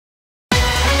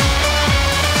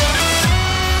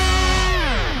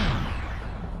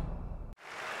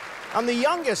I'm the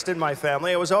youngest in my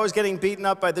family. I was always getting beaten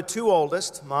up by the two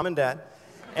oldest, Mom and Dad.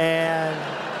 And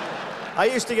I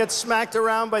used to get smacked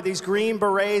around by these green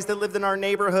berets that lived in our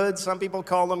neighborhood. Some people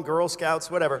call them Girl Scouts,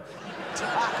 whatever.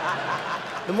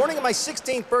 The morning of my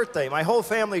 16th birthday, my whole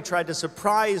family tried to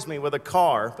surprise me with a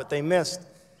car, but they missed.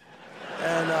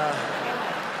 And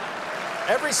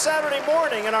every Saturday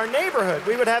morning in our neighborhood,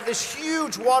 we would have this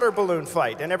huge water balloon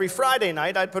fight. And every Friday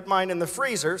night, I'd put mine in the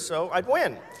freezer so I'd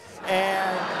win.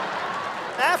 And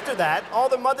after that, all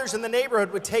the mothers in the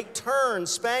neighborhood would take turns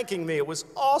spanking me. It was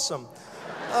awesome.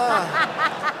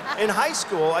 In high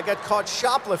school, I got caught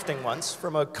shoplifting once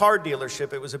from a car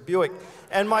dealership. It was a Buick.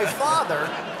 And my father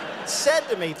said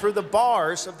to me through the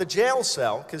bars of the jail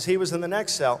cell, because he was in the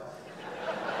next cell,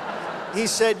 he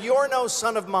said, "You're no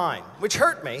son of mine," which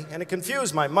hurt me, and it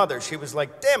confused my mother. She was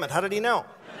like, "Damn it, how did he know?"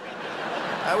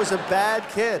 I was a bad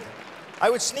kid. I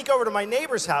would sneak over to my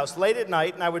neighbor's house late at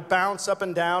night, and I would bounce up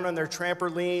and down on their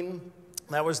trampoline.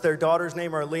 That was their daughter's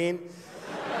name, Arlene.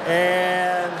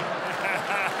 And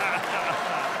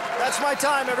that's my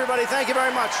time, everybody. Thank you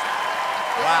very much.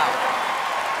 Wow.